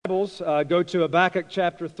Bibles, go to Habakkuk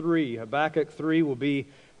chapter 3. Habakkuk 3 will be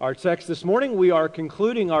our text this morning. We are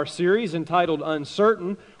concluding our series entitled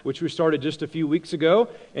Uncertain, which we started just a few weeks ago.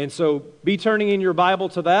 And so be turning in your Bible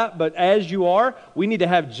to that. But as you are, we need to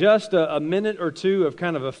have just a minute or two of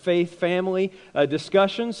kind of a faith family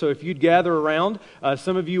discussion. So if you'd gather around,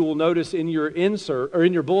 some of you will notice in your insert or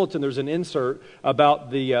in your bulletin there's an insert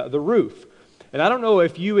about the roof. And I don't know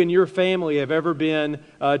if you and your family have ever been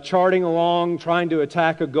charting along, trying to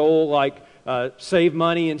attack a goal like save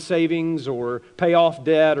money in savings or pay off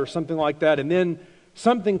debt or something like that, and then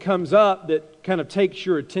something comes up that kind of takes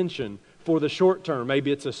your attention for the short term.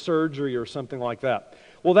 Maybe it's a surgery or something like that.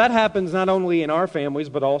 Well, that happens not only in our families,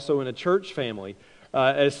 but also in a church family.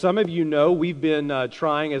 As some of you know, we've been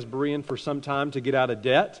trying as Berean for some time to get out of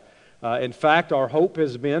debt. In fact, our hope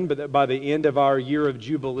has been that by the end of our year of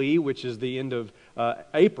Jubilee, which is the end of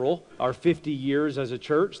April, our 50 years as a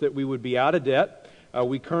church, that we would be out of debt.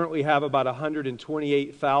 We currently have about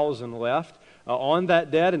 $128,000 left on that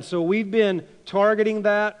debt, and so we've been targeting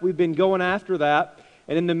that. We've been going after that,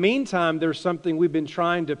 and in the meantime, there's something we've been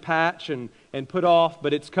trying to patch and put off,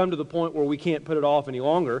 but it's come to the point where we can't put it off any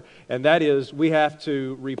longer, and that is we have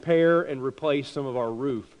to repair and replace some of our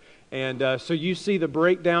roof. And so you see the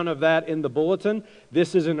breakdown of that in the bulletin.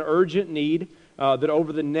 This is an urgent need that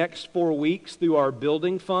over the next 4 weeks through our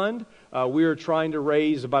building fund, we are trying to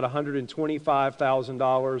raise about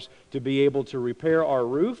 $125,000 to be able to repair our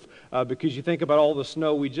roof. Because you think about all the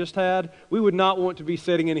snow we just had, we would not want to be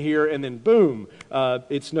sitting in here and then boom,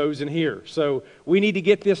 it snows in here. So we need to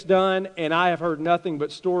get this done, and I have heard nothing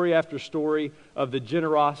but story after story of the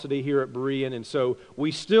generosity here at Berean. And so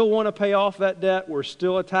we still want to pay off that debt. We're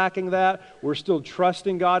still attacking that. We're still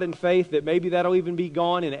trusting God in faith that maybe that'll even be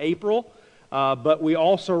gone in April. But we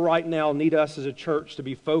also right now need us as a church to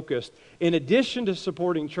be focused, in addition to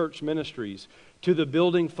supporting church ministries, to the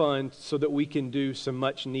building fund so that we can do some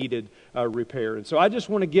much needed repair. And so I just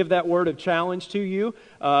want to give that word of challenge to you.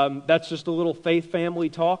 That's just a little faith family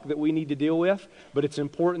talk that we need to deal with, but it's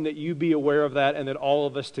important that you be aware of that and that all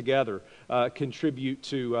of us together contribute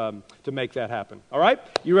to make that happen. All right?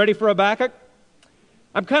 You ready for Habakkuk?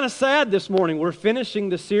 I'm kind of sad this morning. We're finishing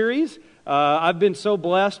the series. I've been so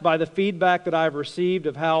blessed by the feedback that I've received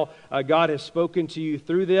of how God has spoken to you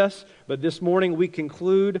through this. But this morning we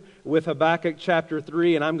conclude with Habakkuk chapter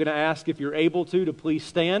 3, and I'm going to ask if you're able to please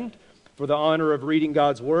stand for the honor of reading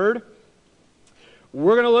God's Word.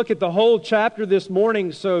 We're going to look at the whole chapter this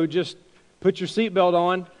morning, so just put your seatbelt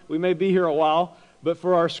on. We may be here a while, but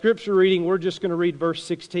for our scripture reading, we're just going to read verse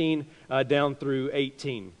 16 down through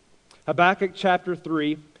 18. Habakkuk chapter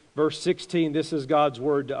 3. Verse 16, this is God's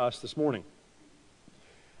word to us this morning.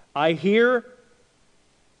 I hear,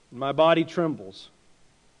 my body trembles.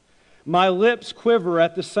 My lips quiver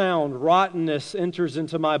at the sound. Rottenness enters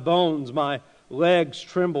into my bones. My legs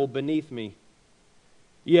tremble beneath me.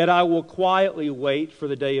 Yet I will quietly wait for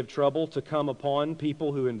the day of trouble to come upon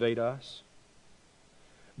people who invade us.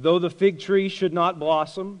 Though the fig tree should not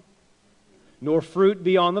blossom, nor fruit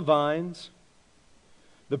be on the vines,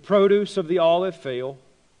 the produce of the olive fail,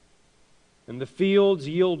 and the fields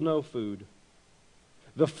yield no food.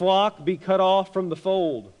 The flock be cut off from the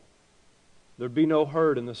fold. There be no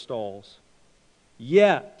herd in the stalls.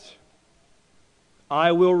 Yet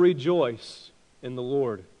I will rejoice in the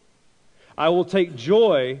Lord. I will take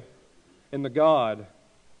joy in the God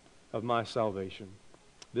of my salvation.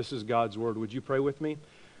 This is God's word. Would you pray with me?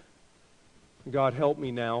 God, help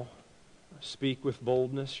me now. Speak with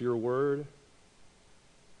boldness your word.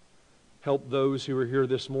 Help those who are here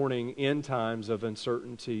this morning in times of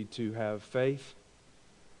uncertainty to have faith.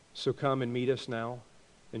 So come and meet us now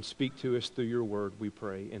and speak to us through your word, we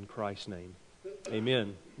pray, in Christ's name.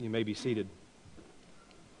 Amen. You may be seated.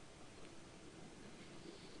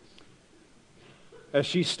 As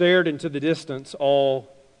she stared into the distance, all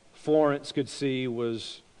Florence could see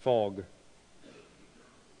was fog.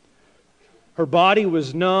 Her body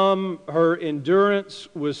was numb, her endurance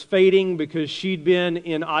was fading because she'd been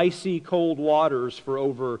in icy cold waters for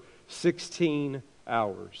over 16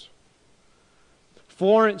 hours.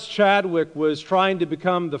 Florence Chadwick was trying to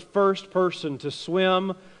become the first person to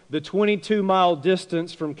swim the 22-mile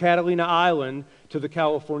distance from Catalina Island to the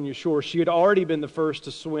California shore. She had already been the first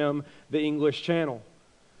to swim the English Channel.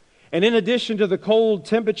 And in addition to the cold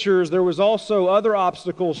temperatures, there was also other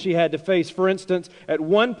obstacles she had to face. For instance, at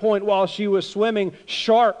one point while she was swimming,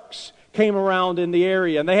 sharks came around in the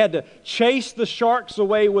area, and they had to chase the sharks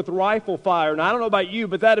away with rifle fire. And I don't know about you,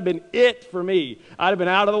 but that had been it for me. I'd have been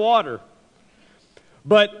out of the water.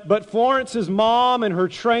 But Florence's mom and her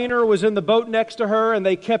trainer was in the boat next to her, and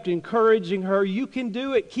they kept encouraging her, "You can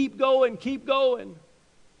do it. Keep going, keep going."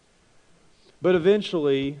 But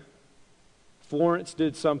eventually, Florence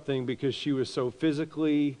did something because she was so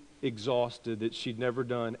physically exhausted that she'd never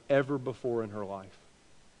done ever before in her life.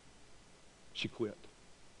 She quit.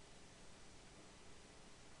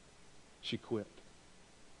 She quit.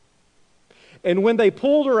 And when they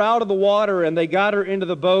pulled her out of the water and they got her into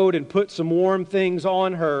the boat and put some warm things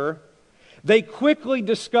on her, they quickly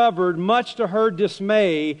discovered, much to her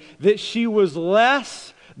dismay, that she was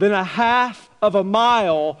less than a half of a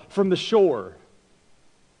mile from the shore.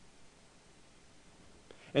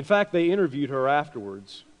 In fact, they interviewed her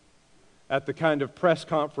afterwards at the kind of press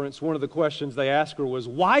conference. One of the questions they asked her was,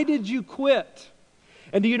 "Why did you quit?"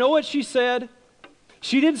 And do you know what she said?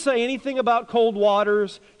 She didn't say anything about cold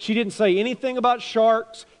waters. She didn't say anything about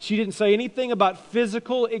sharks. She didn't say anything about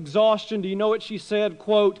physical exhaustion. Do you know what she said?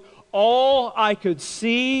 Quote, "All I could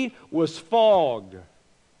see was fog."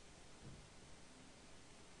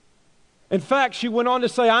 In fact, she went on to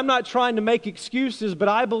say, "I'm not trying to make excuses, but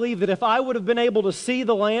I believe that if I would have been able to see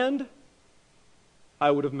the land,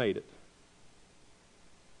 I would have made it."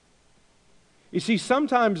 You see,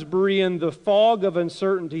 sometimes, Berean, the fog of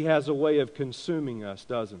uncertainty has a way of consuming us,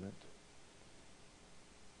 doesn't it?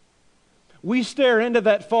 We stare into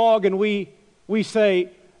that fog and we say,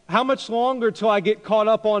 how much longer till I get caught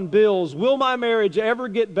up on bills? Will my marriage ever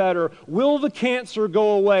get better? Will the cancer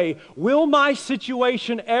go away? Will my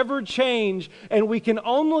situation ever change? And we can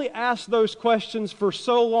only ask those questions for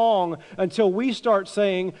so long until we start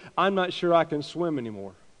saying, I'm not sure I can swim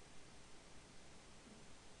anymore.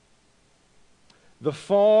 The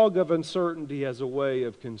fog of uncertainty has a way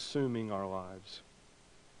of consuming our lives.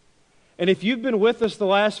 And if you've been with us the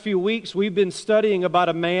last few weeks, we've been studying about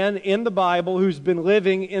a man in the Bible who's been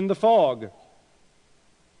living in the fog.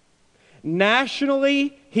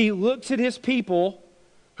 Nationally, he looks at his people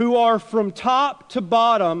who are from top to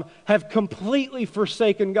bottom have completely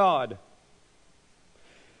forsaken God.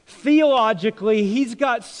 Theologically, he's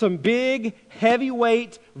got some big,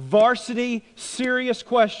 heavyweight, varsity, serious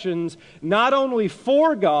questions, not only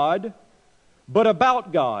for God, but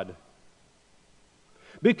about God.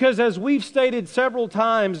 Because as we've stated several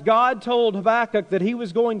times, God told Habakkuk that he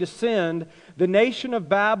was going to send the nation of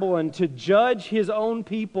Babylon to judge his own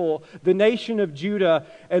people, the nation of Judah.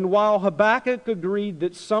 And while Habakkuk agreed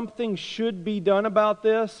that something should be done about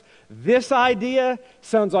this, this idea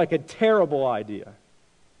sounds like a terrible idea.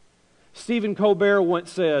 Stephen Colbert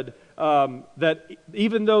once said that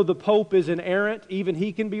even though the Pope is inerrant, even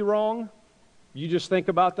he can be wrong. You just think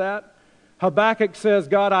about that. Habakkuk says,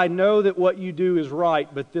 God, I know that what you do is right,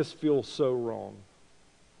 but this feels so wrong.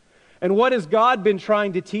 And what has God been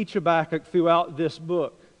trying to teach Habakkuk throughout this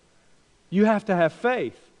book? You have to have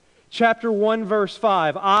faith. Chapter 1, verse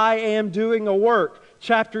 5, I am doing a work.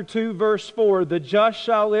 Chapter 2, verse 4, the just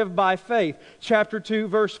shall live by faith. Chapter 2,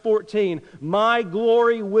 verse 14, my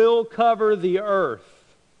glory will cover the earth.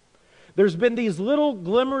 There's been these little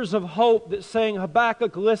glimmers of hope that saying,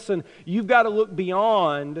 Habakkuk, listen, you've got to look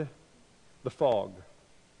beyond the fog.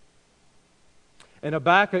 And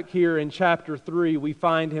Habakkuk here in chapter 3, we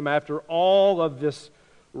find him after all of this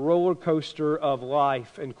roller coaster of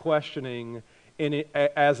life and questioning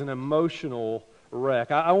as an emotional wreck.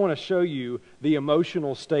 I want to show you the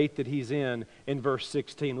emotional state that he's in verse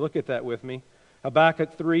 16. Look at that with me.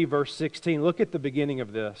 Habakkuk 3, verse 16. Look at the beginning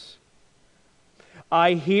of this.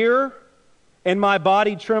 I hear and my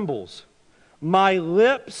body trembles. My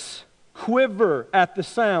lips quiver at the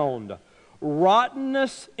sound.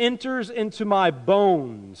 Rottenness enters into my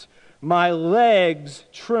bones. My legs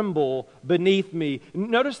tremble beneath me.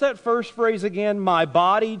 Notice that first phrase again, my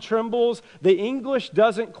body trembles. The English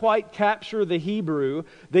doesn't quite capture the Hebrew.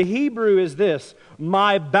 The Hebrew is this,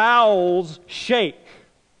 my bowels shake.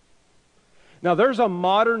 Now there's a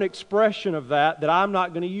modern expression of that I'm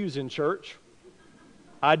not going to use in church.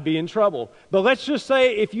 I'd be in trouble. But let's just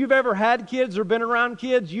say if you've ever had kids or been around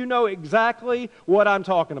kids, you know exactly what I'm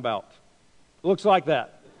talking about. Looks like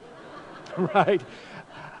that, right?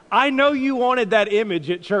 I know you wanted that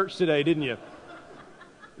image at church today, didn't you?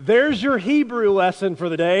 There's your Hebrew lesson for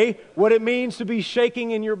the day, what it means to be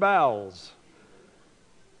shaking in your bowels.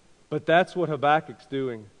 But that's what Habakkuk's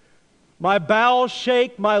doing. My bowels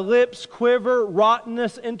shake, my lips quiver,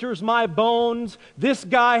 rottenness enters my bones. This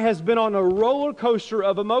guy has been on a roller coaster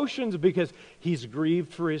of emotions because he's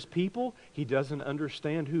grieved for his people. He doesn't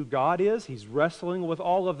understand who God is. He's wrestling with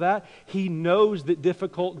all of that. He knows that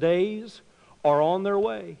difficult days are on their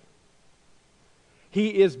way.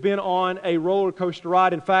 He has been on a roller coaster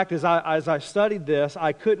ride. In fact, as I studied this,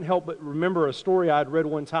 I couldn't help but remember a story I'd read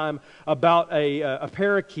one time about a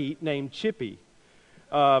parakeet named Chippy.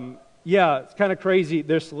 Yeah, it's kind of crazy.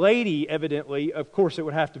 This lady, evidently, of course it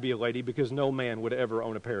would have to be a lady because no man would ever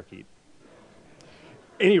own a parakeet.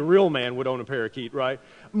 Any real man would own a parakeet, right?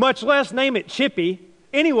 Much less name it Chippy.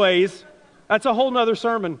 Anyways, that's a whole nother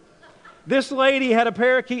sermon. This lady had a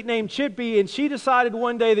parakeet named Chippy, and she decided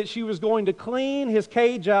one day that she was going to clean his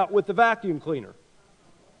cage out with the vacuum cleaner.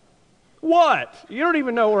 What? You don't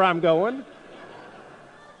even know where I'm going.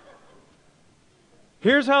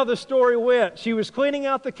 Here's how the story went. She was cleaning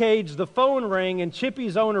out the cage, the phone rang, and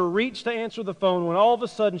Chippy's owner reached to answer the phone when all of a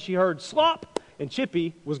sudden she heard slop, and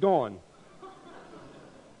Chippy was gone.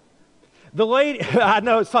 The lady, I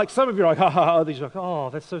know, it's like some of you are like, ha ha ha, others are like, oh,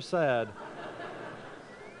 that's so sad.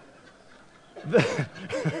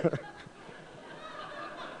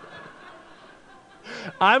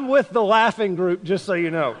 I'm with the laughing group, just so you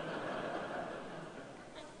know.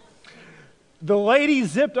 The lady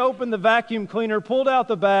zipped open the vacuum cleaner, pulled out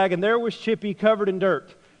the bag, and there was Chippy covered in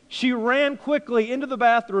dirt. She ran quickly into the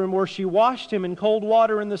bathroom where she washed him in cold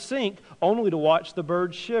water in the sink, only to watch the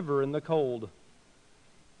bird shiver in the cold.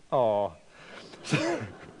 Aw.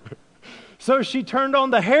 So she turned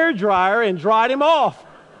on the hairdryer and dried him off.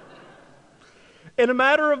 In a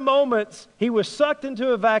matter of moments, he was sucked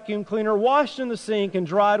into a vacuum cleaner, washed in the sink, and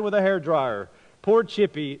dried with a hairdryer. Poor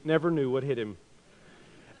Chippy never knew what hit him.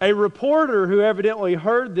 A reporter who evidently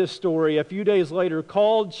heard this story a few days later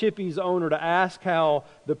called Chippy's owner to ask how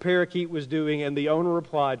the parakeet was doing, and the owner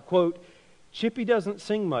replied, quote, "Chippy doesn't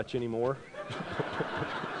sing much anymore."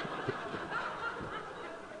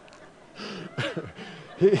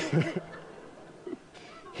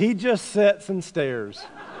 He just sits and stares.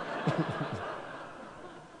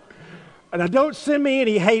 And don't send me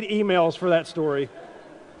any hate emails for that story.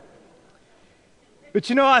 But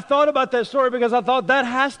you know, I thought about that story because I thought that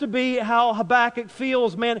has to be how Habakkuk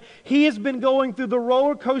feels, man. He has been going through the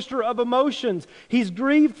roller coaster of emotions. He's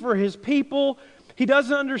grieved for his people. He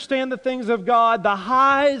doesn't understand the things of God, the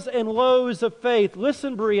highs and lows of faith.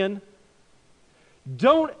 Listen, Brian,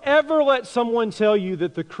 don't ever let someone tell you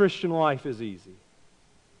that the Christian life is easy.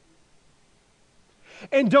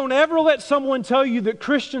 And don't ever let someone tell you that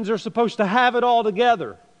Christians are supposed to have it all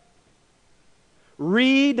together.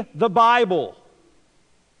 Read the Bible.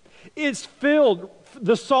 It's filled,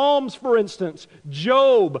 the Psalms, for instance,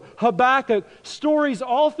 Job, Habakkuk, stories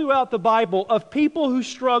all throughout the Bible of people who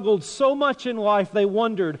struggled so much in life they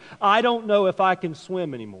wondered, I don't know if I can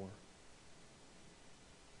swim anymore.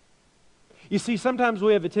 You see, sometimes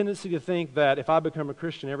we have a tendency to think that if I become a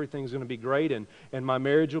Christian, everything's going to be great, and my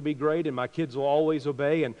marriage will be great, and my kids will always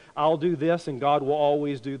obey, and I'll do this, and God will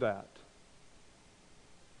always do that.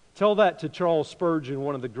 Tell that to Charles Spurgeon,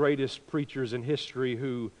 one of the greatest preachers in history,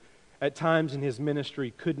 who at times in his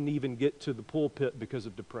ministry couldn't even get to the pulpit because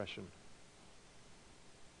of depression.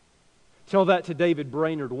 Tell that to David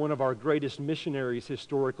Brainerd, one of our greatest missionaries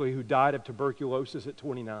historically, who died of tuberculosis at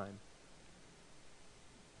 29.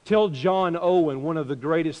 Tell John Owen, one of the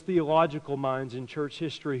greatest theological minds in church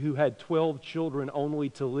history, who had 12 children only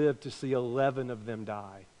to live to see 11 of them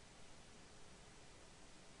die.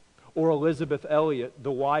 Or Elizabeth Elliot,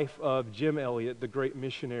 the wife of Jim Elliot, the great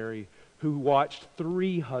missionary, who watched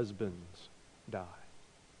 3 husbands die.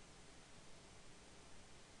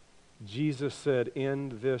 Jesus said,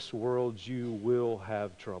 in this world you will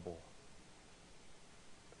have trouble.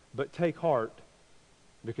 But take heart,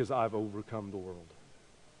 because I've overcome the world.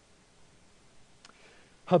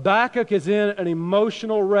 Habakkuk is in an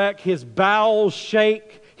emotional wreck. His bowels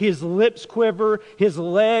shake, his lips quiver, his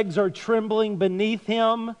legs are trembling beneath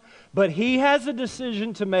him. But he has a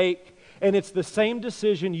decision to make, and it's the same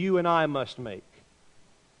decision you and I must make.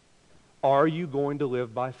 Are you going to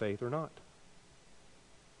live by faith or not?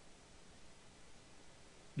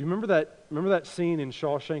 Do you remember that scene in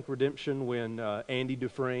Shawshank Redemption when Andy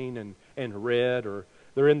Dufresne and Red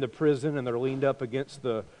they're in the prison and they're leaned up against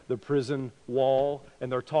the prison wall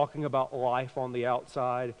and they're talking about life on the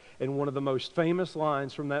outside. And one of the most famous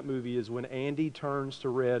lines from that movie is when Andy turns to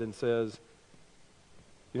Red and says,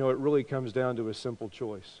 you know, it really comes down to a simple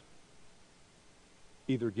choice.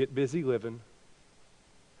 Either get busy living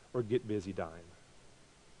or get busy dying.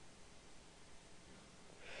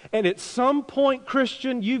 And at some point,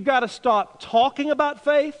 Christian, you've got to stop talking about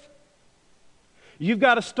faith. You've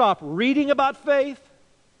got to stop reading about faith.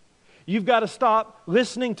 You've got to stop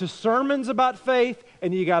listening to sermons about faith,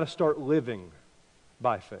 and you got to start living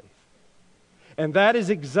by faith. And that is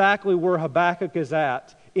exactly where Habakkuk is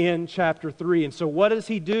at in chapter 3. And so what does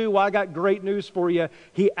he do? Well, I got great news for you.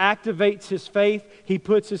 He activates his faith. He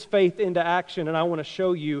puts his faith into action. And I want to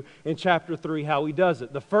show you in chapter 3 how he does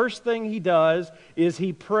it. The first thing he does is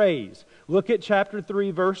he prays. Look at chapter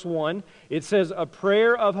 3, verse 1. It says, a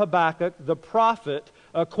prayer of Habakkuk, the prophet,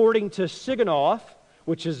 according to Siganoth,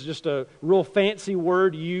 which is just a real fancy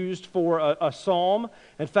word used for a psalm.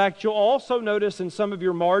 In fact, you'll also notice in some of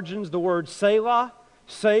your margins the word Selah,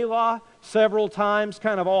 Selah, several times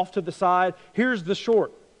kind of off to the side. Here's the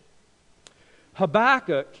short.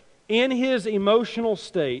 Habakkuk, in his emotional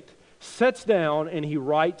state, sits down and he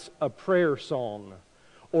writes a prayer song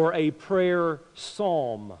or a prayer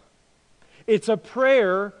psalm. It's a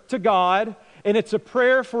prayer to God, and it's a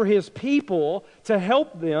prayer for His people to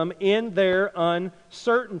help them in their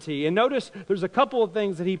uncertainty. And notice there's a couple of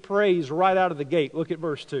things that he prays right out of the gate. Look at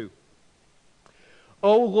verse 2.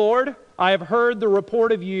 O Lord, I have heard the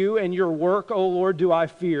report of you, and your work, O Lord, do I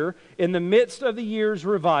fear. In the midst of the years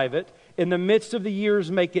revive it. In the midst of the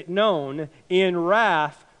years make it known. In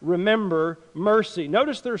wrath remember mercy.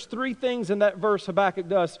 Notice there's three things in that verse Habakkuk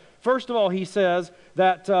does. First of all, he says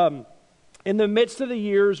that in the midst of the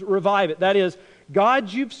years, revive it. That is,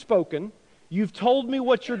 God, you've spoken. You've told me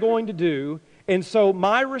what you're going to do. And so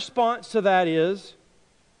my response to that is,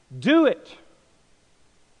 do it.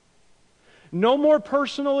 No more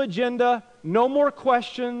personal agenda. No more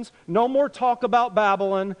questions. No more talk about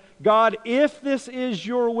Babylon. God, if this is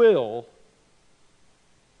your will,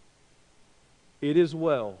 it is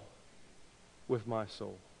well with my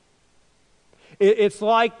soul. It's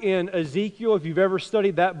like in Ezekiel, if you've ever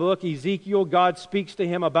studied that book, Ezekiel, God speaks to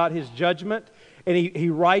him about his judgment, and he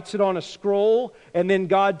writes it on a scroll, and then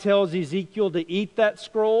God tells Ezekiel to eat that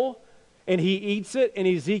scroll, and he eats it, and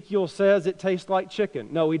Ezekiel says it tastes like chicken.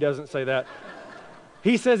 No, he doesn't say that.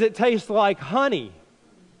 He says it tastes like honey.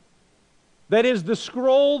 That is, the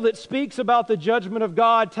scroll that speaks about the judgment of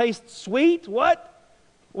God tastes sweet? What?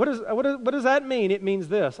 What does that mean? It means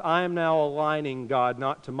this: I am now aligning God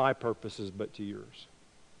not to my purposes but to yours.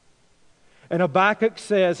 And Habakkuk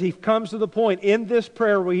says, he comes to the point in this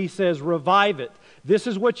prayer where he says, revive it. This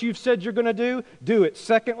is what you've said you're going to do it.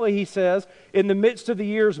 Secondly, he says, in the midst of the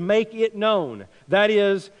years, make it known. That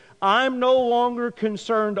is, I'm no longer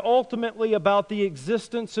concerned ultimately about the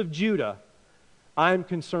existence of Judah. I'm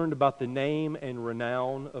concerned about the name and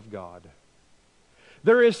renown of God.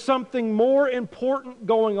 There is something more important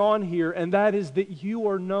going on here, and that is that you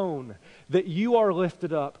are known, that you are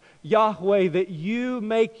lifted up. Yahweh, that you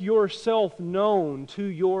make yourself known to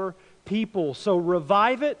your people. So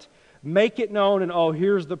revive it, make it known, and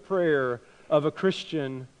here's the prayer of a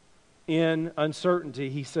Christian in uncertainty.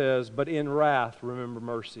 He says, but in wrath, remember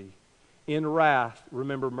mercy. In wrath,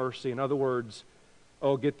 remember mercy. In other words,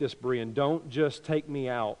 get this, Brian, don't just take me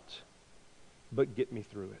out, but get me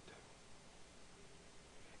through it.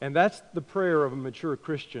 And that's the prayer of a mature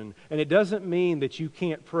Christian. And it doesn't mean that you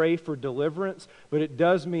can't pray for deliverance, but it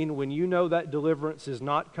does mean when you know that deliverance is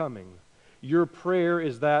not coming, your prayer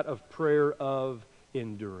is that of prayer of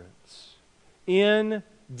endurance. In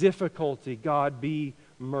difficulty, God, be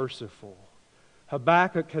merciful.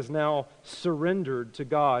 Habakkuk has now surrendered to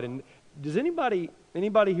God. And does anybody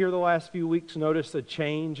here the last few weeks notice a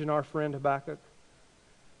change in our friend Habakkuk?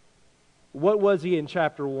 What was he in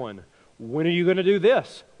chapter 1? When are you going to do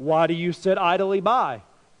this? Why do you sit idly by?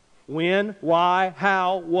 When, why,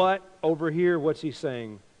 how, what? Over here, what's he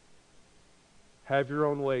saying? Have your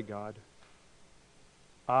own way, God.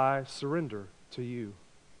 I surrender to you.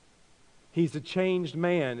 He's a changed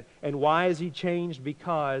man. And why is he changed?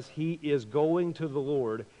 Because he is going to the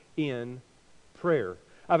Lord in prayer.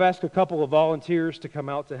 I've asked a couple of volunteers to come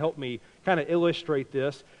out to help me kind of illustrate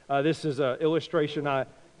this. This is an illustration I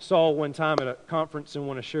saw one time at a conference and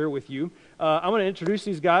want to share with you. I'm going to introduce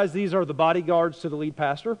these guys. These are the bodyguards to the lead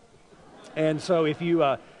pastor. And so if you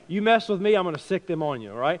mess with me, I'm going to sick them on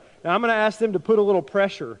you, all right? Now, I'm going to ask them to put a little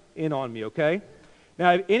pressure in on me, okay? Now,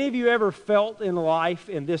 have any of you ever felt in life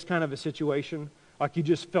in this kind of a situation? Like you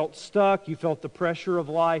just felt stuck, you felt the pressure of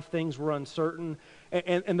life, things were uncertain.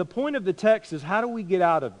 And the point of the text is, how do we get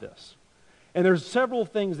out of this? And there's several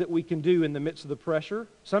things that we can do in the midst of the pressure.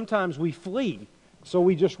 Sometimes we flee. So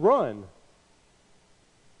we just run.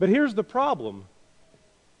 But here's the problem.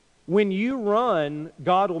 When you run,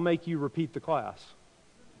 God will make you repeat the class.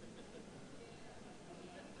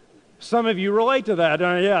 Some of you relate to that.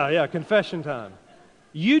 Yeah, confession time.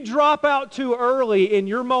 You drop out too early in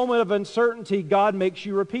your moment of uncertainty, God makes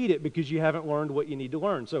you repeat it because you haven't learned what you need to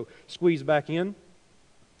learn. So squeeze back in.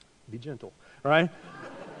 Be gentle, all right?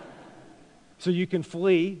 So you can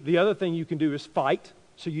flee. The other thing you can do is fight.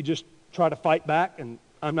 So you just try to fight back, and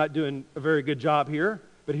I'm not doing a very good job here.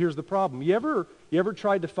 But here's the problem. You ever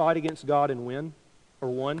tried to fight against God and win or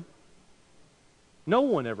won? No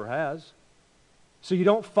one ever has. So you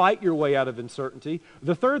don't fight your way out of uncertainty.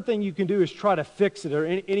 The third thing you can do is try to fix it. Are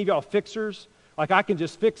any of y'all fixers? Like, I can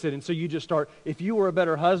just fix it. And so you just start, if you were a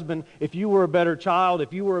better husband, if you were a better child,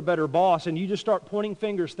 if you were a better boss, and you just start pointing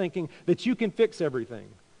fingers thinking that you can fix everything.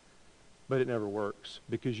 But it never works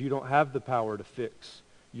because you don't have the power to fix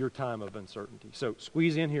your time of uncertainty. So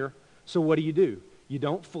squeeze in here. So what do? You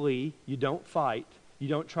don't flee. You don't fight. You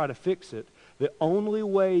don't try to fix it. The only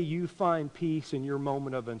way you find peace in your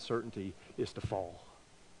moment of uncertainty is to fall.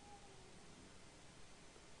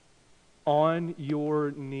 On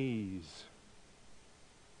your knees,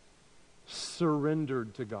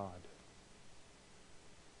 surrendered to God.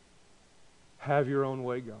 Have your own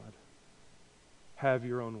way, God. Have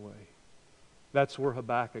your own way. That's where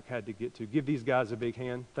Habakkuk had to get to. Give these guys a big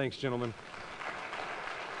hand. Thanks, gentlemen.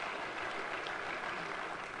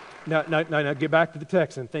 Now get back to the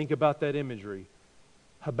text and think about that imagery.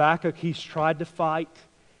 Habakkuk, he's tried to fight.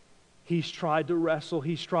 He's tried to wrestle.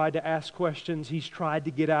 He's tried to ask questions. He's tried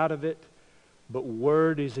to get out of it. But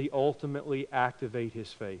where does he ultimately activate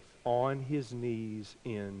his faith? On his knees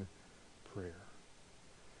in prayer.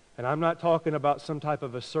 And I'm not talking about some type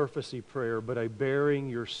of a surfacey prayer, but a bearing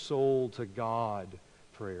your soul to God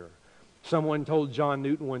prayer. Someone told John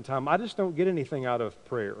Newton one time, I just don't get anything out of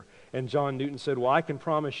prayer. And John Newton said, well, I can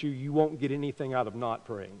promise you, you won't get anything out of not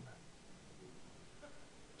praying.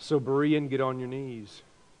 So Berean, get on your knees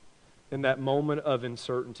in that moment of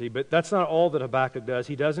uncertainty. But that's not all that Habakkuk does.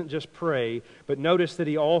 He doesn't just pray, but notice that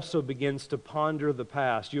he also begins to ponder the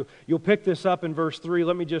past. You'll pick this up in verse 3.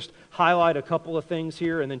 Let me just highlight a couple of things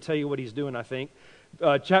here and then tell you what he's doing, I think.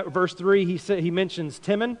 Verse 3, he mentions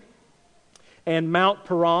Teman and Mount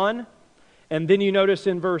Paran. And then you notice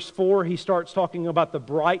in verse 4, he starts talking about the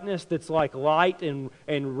brightness that's like light and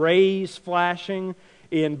rays flashing.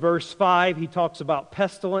 In verse 5, he talks about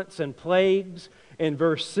pestilence and plagues. In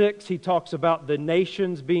verse 6, he talks about the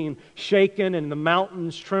nations being shaken and the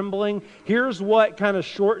mountains trembling. Here's what kind of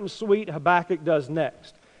short and sweet Habakkuk does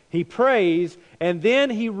next. He prays, and then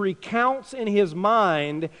he recounts in his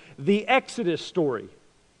mind the Exodus story.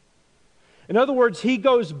 In other words, he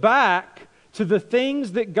goes back to the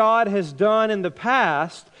things that God has done in the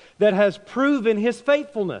past that has proven His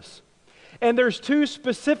faithfulness. And there's two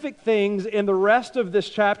specific things in the rest of this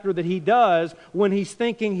chapter that he does when he's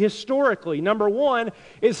thinking historically. Number one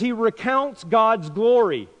is he recounts God's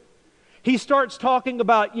glory. He starts talking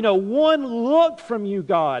about, one look from you,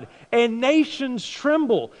 God, and nations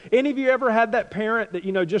tremble. Any of you ever had that parent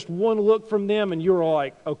that, just one look from them and you're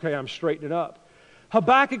like, okay, I'm straightening up?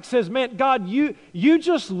 Habakkuk says, man, God, you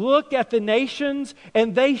just look at the nations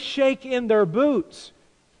and they shake in their boots.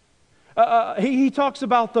 He talks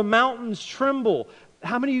about the mountains tremble.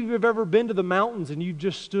 How many of you have ever been to the mountains and you've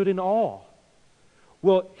just stood in awe?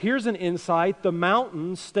 Well, here's an insight. The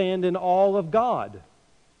mountains stand in awe of God.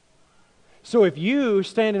 So if you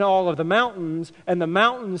stand in awe of the mountains and the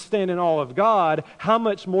mountains stand in awe of God, how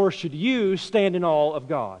much more should you stand in awe of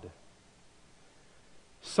God?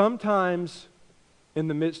 Sometimes in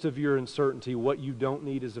the midst of your uncertainty, what you don't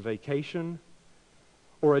need is a vacation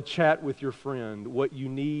or a chat with your friend. What you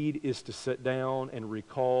need is to sit down and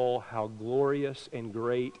recall how glorious and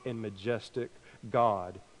great and majestic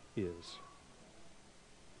God is.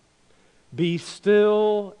 Be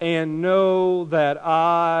still and know that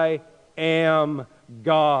I am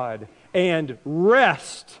God, and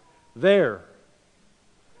rest there.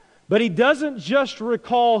 But he doesn't just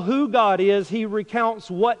recall who God is, he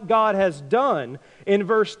recounts what God has done. In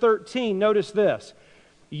verse 13, notice this.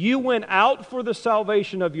 You went out for the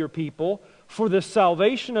salvation of your people, for the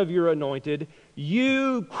salvation of your anointed.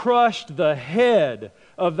 You crushed the head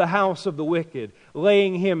of the house of the wicked,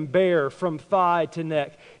 laying him bare from thigh to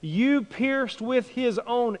neck. You pierced with his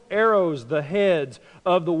own arrows the heads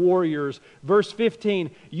of the warriors. Verse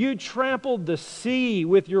 15, you trampled the sea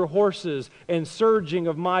with your horses and surging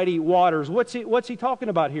of mighty waters. What's he talking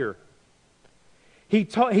about here?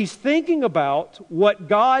 He's thinking about what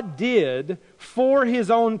God did for His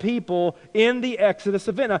own people in the Exodus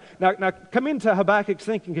event. Now come into Habakkuk's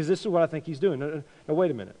thinking, because this is what I think he's doing. Now, wait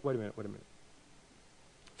a minute.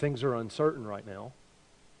 Things are uncertain right now.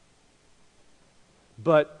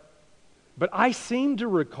 But I seem to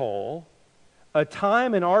recall a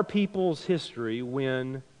time in our people's history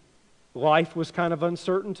when life was kind of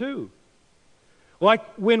uncertain too. Like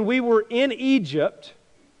when we were in Egypt,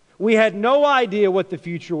 we had no idea what the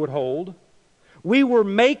future would hold. We were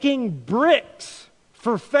making bricks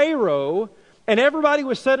for Pharaoh, and everybody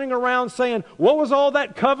was sitting around saying, what was all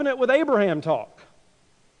that covenant with Abraham talk?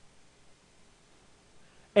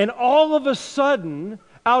 And all of a sudden,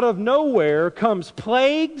 out of nowhere comes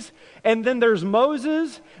plagues, and then there's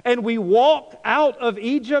Moses, and we walked out of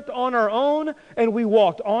Egypt on our own, and we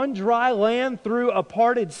walked on dry land through a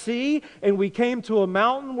parted sea, and we came to a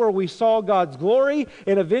mountain where we saw God's glory,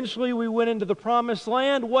 and eventually we went into the promised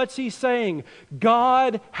land. What's he saying?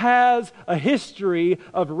 God has a history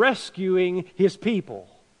of rescuing his people.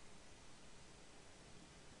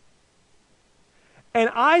 And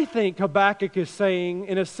I think Habakkuk is saying,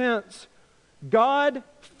 in a sense, God,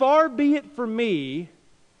 far be it from me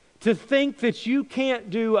to think that you can't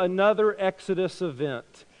do another Exodus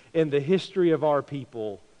event in the history of our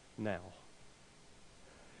people now.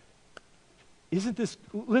 Isn't this,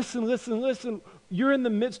 listen. You're in the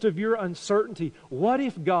midst of your uncertainty. What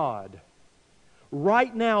if God,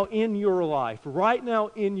 right now in your life, right now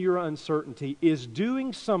in your uncertainty, is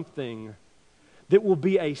doing something that will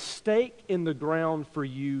be a stake in the ground for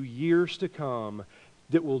you years to come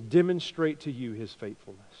that will demonstrate to you his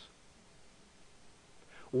faithfulness?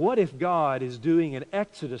 What if God is doing an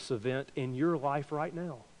Exodus event in your life right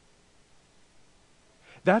now?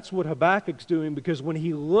 That's what Habakkuk's doing, because when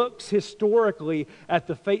he looks historically at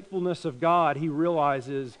the faithfulness of God, he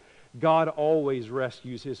realizes God always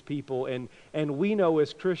rescues his people. And we know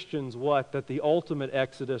as Christians what? That the ultimate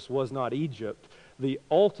Exodus was not Egypt. The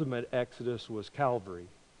ultimate Exodus was Calvary,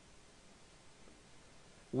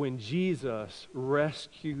 when Jesus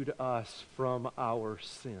rescued us from our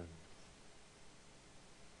sin.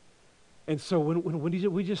 And so when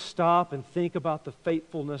we just stop and think about the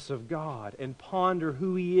faithfulness of God and ponder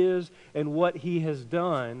who he is and what he has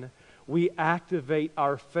done, we activate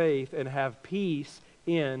our faith and have peace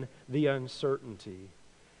in the uncertainty.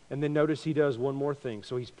 And then notice he does one more thing.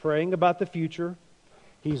 So he's praying about the future.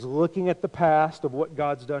 He's looking at the past of what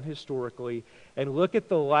God's done historically. And look at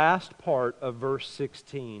the last part of verse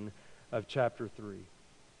 16 of chapter 3.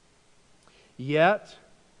 Yet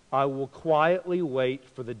I will quietly wait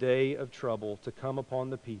for the day of trouble to come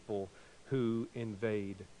upon the people who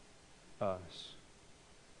invade us.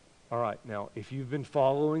 All right, now, if you've been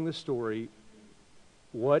following the story,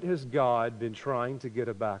 what has God been trying to get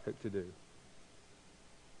Habakkuk to do?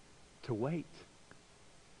 To wait.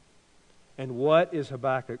 And what is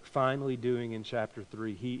Habakkuk finally doing in chapter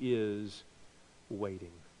 3? He is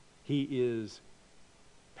waiting. He is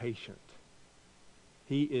patient.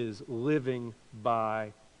 He is living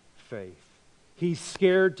by faith. He's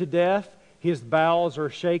scared to death. His bowels are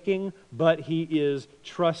shaking, but he is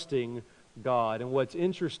trusting God. And what's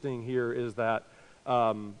interesting here is that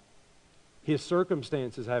his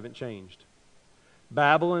circumstances haven't changed.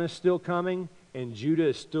 Babylon is still coming, and Judah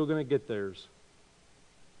is still going to get theirs.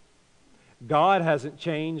 God hasn't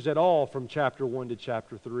changed at all from chapter 1 to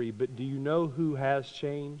chapter 3. But do you know who has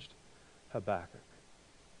changed? Habakkuk.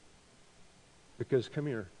 Because, come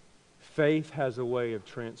here, faith has a way of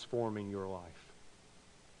transforming your life.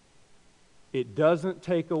 It doesn't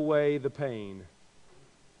take away the pain,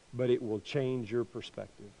 but it will change your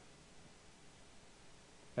perspective.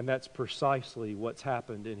 And that's precisely what's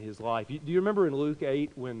happened in his life. Do you remember in Luke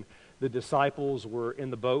 8 when the disciples were in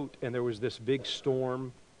the boat and there was this big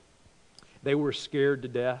storm? They were scared to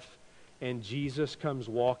death, and Jesus comes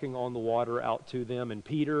walking on the water out to them, and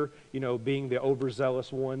Peter, being the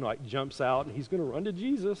overzealous one, jumps out, and he's going to run to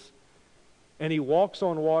Jesus. And he walks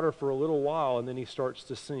on water for a little while, and then he starts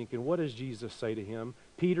to sink. And what does Jesus say to him?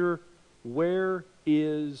 Peter, where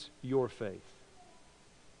is your faith?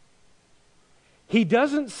 He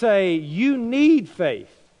doesn't say, you need faith.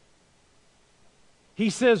 He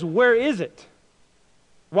says, where is it?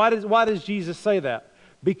 Why does Jesus say that?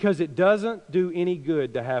 Because it doesn't do any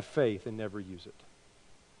good to have faith and never use it.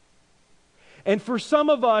 And for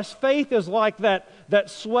some of us, faith is like that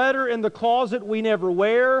sweater in the closet we never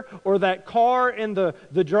wear, or that car in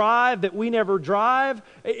the drive that we never drive.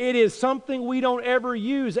 It is something we don't ever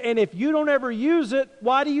use. And if you don't ever use it,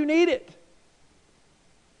 why do you need it?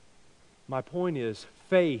 My point is,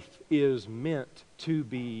 faith is meant to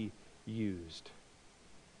be used.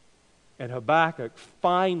 And Habakkuk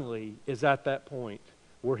finally is at that point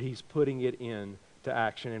where he's putting it into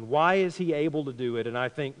action. And why is he able to do it? And I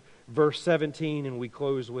think verse 17, and we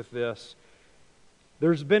close with this.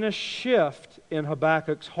 There's been a shift in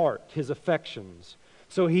Habakkuk's heart, his affections.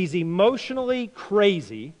 So he's emotionally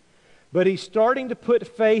crazy, but he's starting to put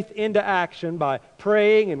faith into action by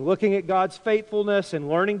praying and looking at God's faithfulness and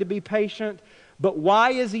learning to be patient. But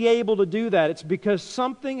why is he able to do that? It's because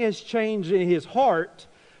something has changed in his heart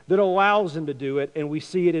that allows him to do it, and we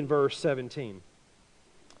see it in verse 17.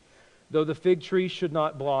 Though the fig tree should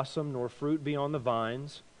not blossom, nor fruit be on the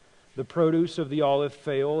vines, the produce of the olive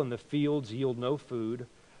fail, and the fields yield no food,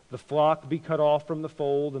 the flock be cut off from the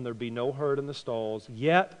fold, and there be no herd in the stalls.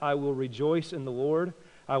 Yet I will rejoice in the Lord.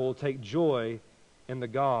 I will take joy in the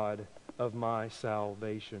God of my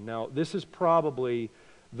salvation. Now, this is probably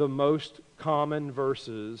the most common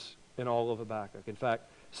verses in all of Habakkuk. In fact,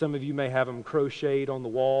 some of you may have them crocheted on the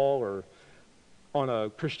wall or on a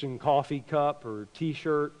Christian coffee cup or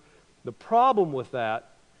t-shirt. The problem with that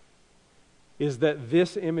is that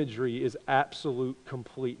this imagery is absolute,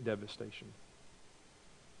 complete devastation.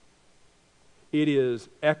 It is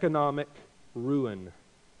economic ruin.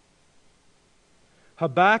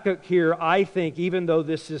 Habakkuk here, I think, even though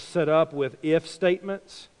this is set up with if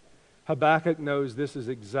statements, Habakkuk knows this is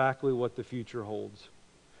exactly what the future holds.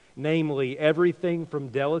 Namely, everything from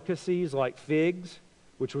delicacies like figs,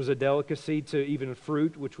 which was a delicacy, to even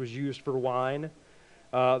fruit, which was used for wine.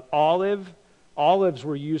 Olives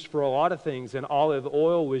were used for a lot of things, and olive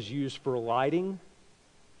oil was used for lighting.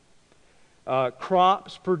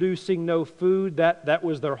 Crops producing no food, that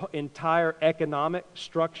was their entire economic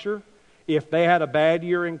structure. If they had a bad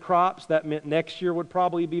year in crops, that meant next year would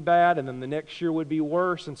probably be bad, and then the next year would be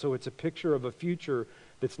worse, and so it's a picture of a future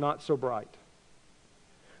that's not so bright.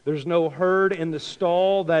 There's no herd in the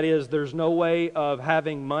stall, that is, there's no way of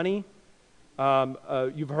having money.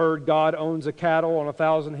 You've heard God owns a cattle on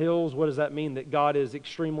 1,000 hills. What does that mean? That God is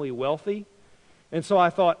extremely wealthy. And so I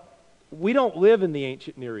thought, we don't live in the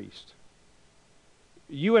ancient Near East.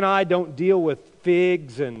 You and I don't deal with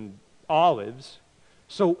figs and olives.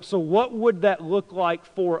 So what would that look like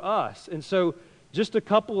for us? And so just a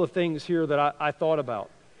couple of things here that I thought about.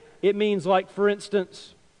 It means, like, for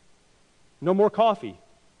instance, no more coffee.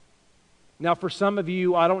 Now, for some of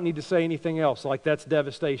you, I don't need to say anything else. Like, that's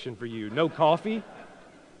devastation for you. No coffee.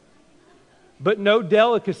 But no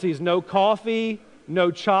delicacies. No coffee,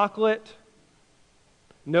 no chocolate,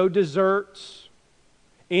 no desserts.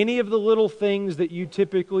 Any of the little things that you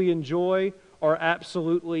typically enjoy are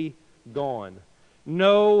absolutely gone.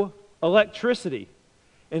 No electricity.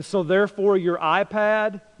 And so therefore your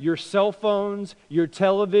iPad, your cell phones, your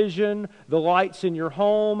television, the lights in your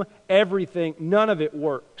home, everything, none of it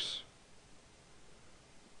works.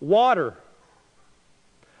 Water.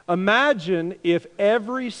 Imagine if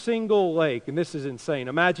every single lake, and this is insane,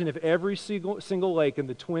 imagine if every single lake in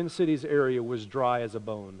the Twin Cities area was dry as a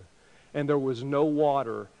bone and there was no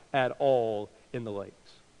water at all in the lakes.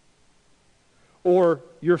 Or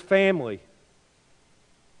your family,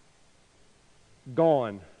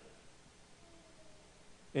 gone,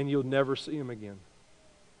 and you'll never see them again.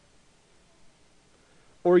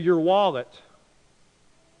 Or your wallet,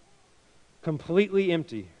 completely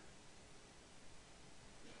empty.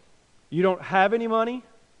 You don't have any money.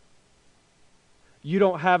 You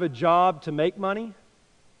don't have a job to make money.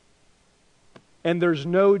 And there's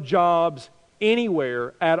no jobs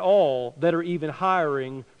anywhere at all that are even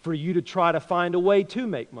hiring for you to try to find a way to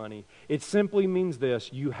make money. It simply means this: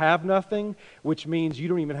 you have nothing, which means you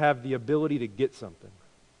don't even have the ability to get something.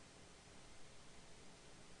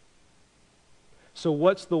 So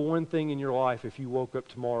what's the one thing in your life, if you woke up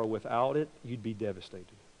tomorrow without it, you'd be devastated?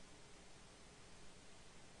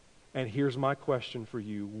 And here's my question for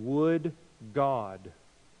you. Would God,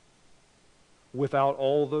 without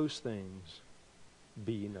all those things,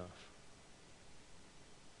 be enough?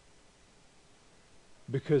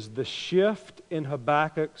 Because the shift in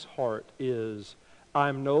Habakkuk's heart is,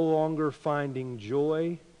 I'm no longer finding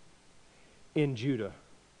joy in Judah.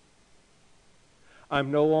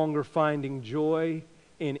 I'm no longer finding joy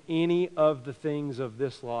in any of the things of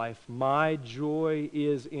this life. My joy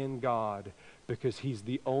is in God, because He's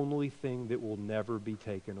the only thing that will never be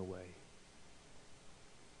taken away.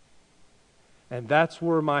 And that's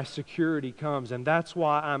where my security comes, and that's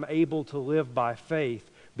why I'm able to live by faith,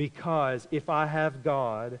 because if I have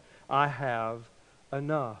God, I have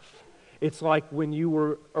enough. It's like when you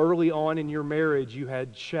were early on in your marriage, you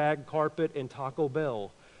had shag carpet and Taco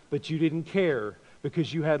Bell, but you didn't care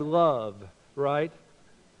because you had love, right?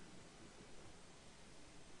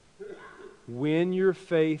 When your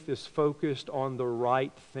faith is focused on the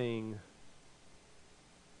right thing,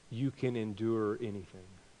 you can endure anything.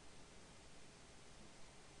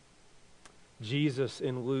 Jesus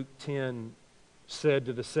in Luke 10 said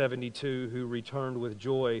to the 72 who returned with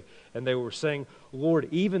joy, and they were saying, Lord,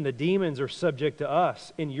 even the demons are subject to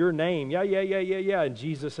us in your name. Yeah. And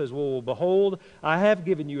Jesus says, well, behold, I have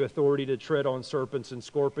given you authority to tread on serpents and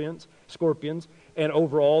scorpions, and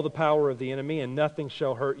over all the power of the enemy, and nothing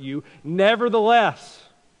shall hurt you. Nevertheless,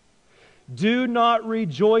 do not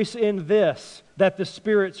rejoice in this, that the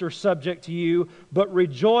spirits are subject to you, but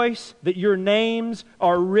rejoice that your names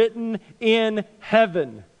are written in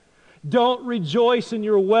heaven. Don't rejoice in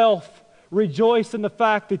your wealth. Rejoice in the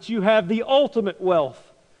fact that you have the ultimate wealth.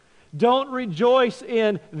 Don't rejoice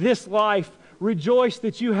in this life. Rejoice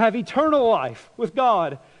that you have eternal life with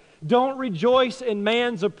God. Don't rejoice in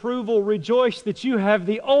man's approval. Rejoice that you have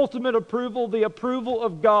the ultimate approval, the approval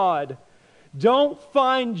of God. Don't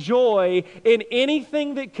find joy in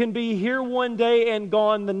anything that can be here one day and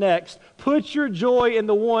gone the next. Put your joy in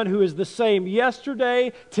the one who is the same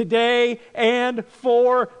yesterday, today, and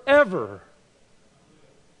forever.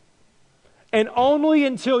 And only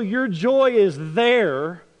until your joy is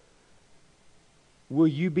there will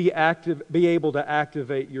you be able to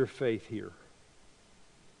activate your faith here.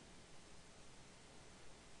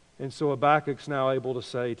 And so Habakkuk's now able to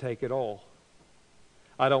say, take it all.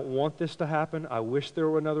 I don't want this to happen. I wish there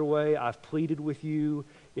were another way. I've pleaded with you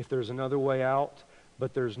if there's another way out,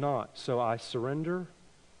 but there's not. So I surrender.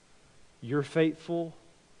 You're faithful,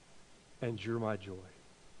 and you're my joy.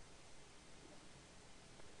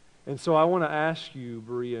 And so I want to ask you,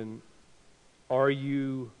 Berean, are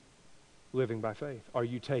you living by faith? Are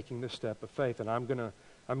you taking the step of faith? And I'm gonna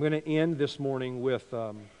end this morning with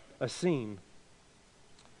a scene.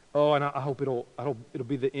 Oh, and I hope it'll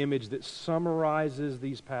be the image that summarizes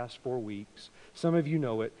these past 4 weeks. Some of you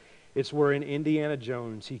know it. It's where in Indiana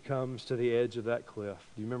Jones he comes to the edge of that cliff.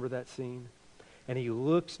 Do you remember that scene? And he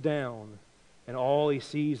looks down, and all he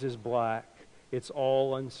sees is black. It's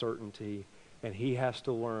all uncertainty, and he has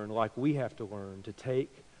to learn, like we have to learn, to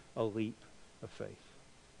take a leap of faith.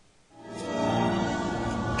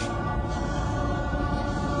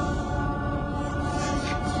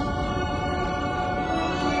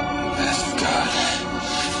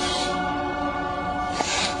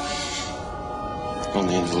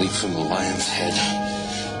 Only in the leap from the lion's head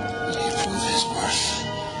will he prove his worth.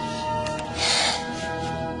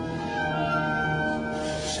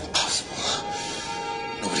 It's impossible.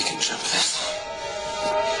 Nobody can jump this.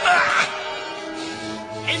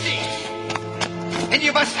 Indy,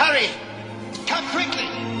 you must hurry. Come quickly.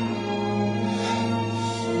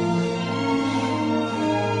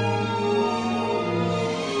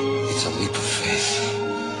 It's a leap of faith.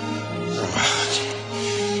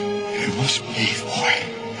 You must believe, boy.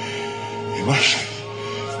 You must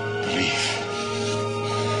believe.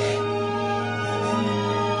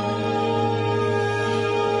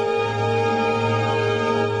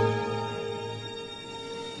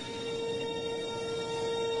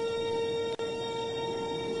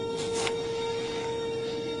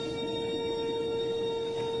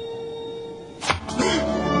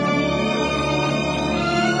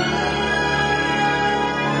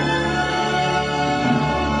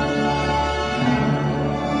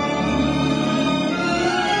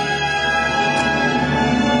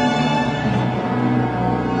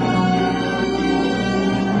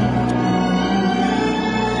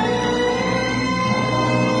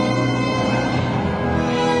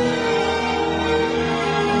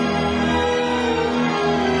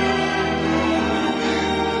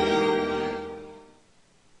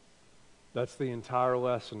 That's the entire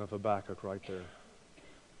lesson of Habakkuk right there.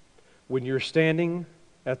 When you're standing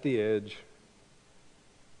at the edge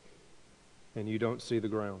and you don't see the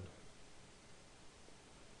ground.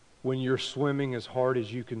 When you're swimming as hard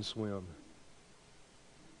as you can swim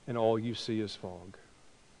and all you see is fog.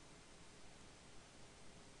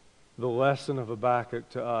 The lesson of Habakkuk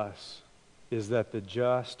to us is that the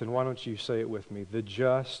just, and why don't you say it with me, the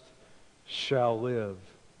just shall live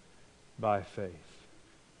by faith.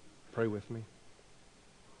 Pray with me.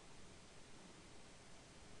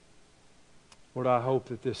 Lord, I hope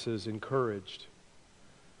that this has encouraged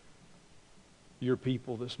your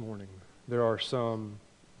people this morning. There are some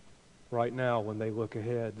right now, when they look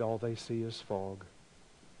ahead, all they see is fog.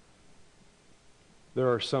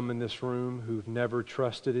 There are some in this room who've never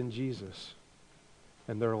trusted in Jesus,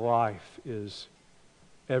 and their life is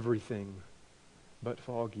everything but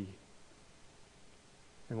foggy.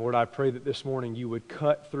 And Lord, I pray that this morning you would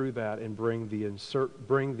cut through that and bring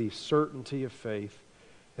the certainty of faith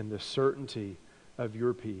and the certainty of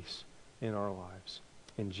your peace in our lives.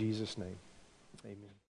 In Jesus' name, amen.